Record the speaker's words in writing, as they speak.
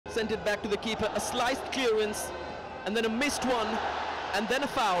sent it back to the keeper. A sliced clearance, and then a missed one, and then a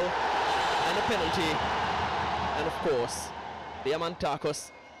foul, and a penalty. And of course,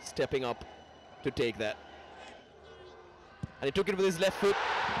 Diamantakos stepping up to take that. And he took it with his left foot,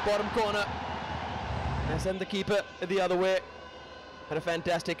 bottom corner, and sent the keeper the other way. And a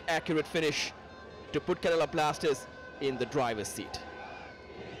fantastic, accurate finish to put Kerala Blasters in the driver's seat.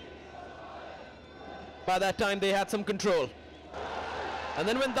 By that time, they had some control. And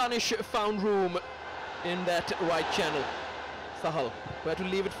then when Danish found room in that right channel, Sahal, who had to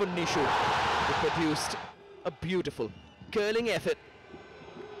leave it for Nishu, who produced a beautiful curling effort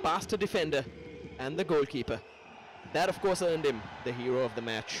past the defender and the goalkeeper. That, of course, earned him the hero of the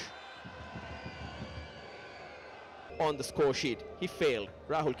match. On the score sheet, he failed.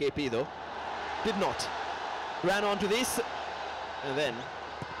 Rahul KP, though, did not. Ran on to this, and then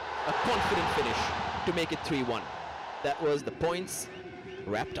a confident finish to make it 3-1. That was the points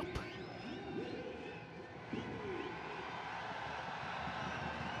wrapped up.